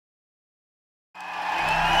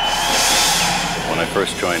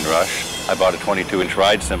first joined Rush, I bought a 22-inch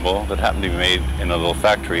ride cymbal that happened to be made in a little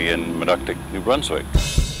factory in Meductic, New Brunswick.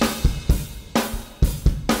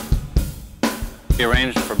 He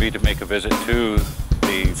arranged for me to make a visit to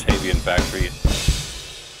the Sabian factory.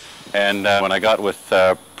 And when I got with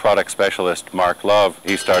product specialist Mark Love,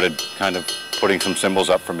 he started kind of putting some cymbals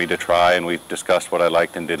up for me to try, and we discussed what I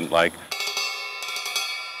liked and didn't like.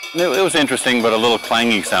 It was interesting, but a little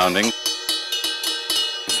clangy sounding.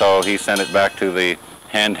 So he sent it back to the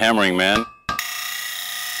hand hammering man.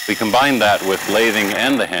 We combined that with lathing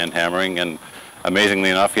and the hand hammering, and amazingly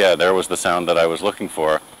enough, yeah, there was the sound that I was looking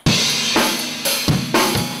for.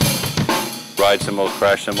 Ride cymbals,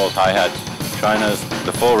 crash cymbals, hi-hats, China's,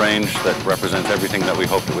 the full range that represents everything that we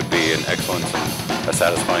hoped it would be, an excellent and a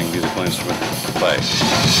satisfying musical instrument to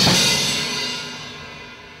play.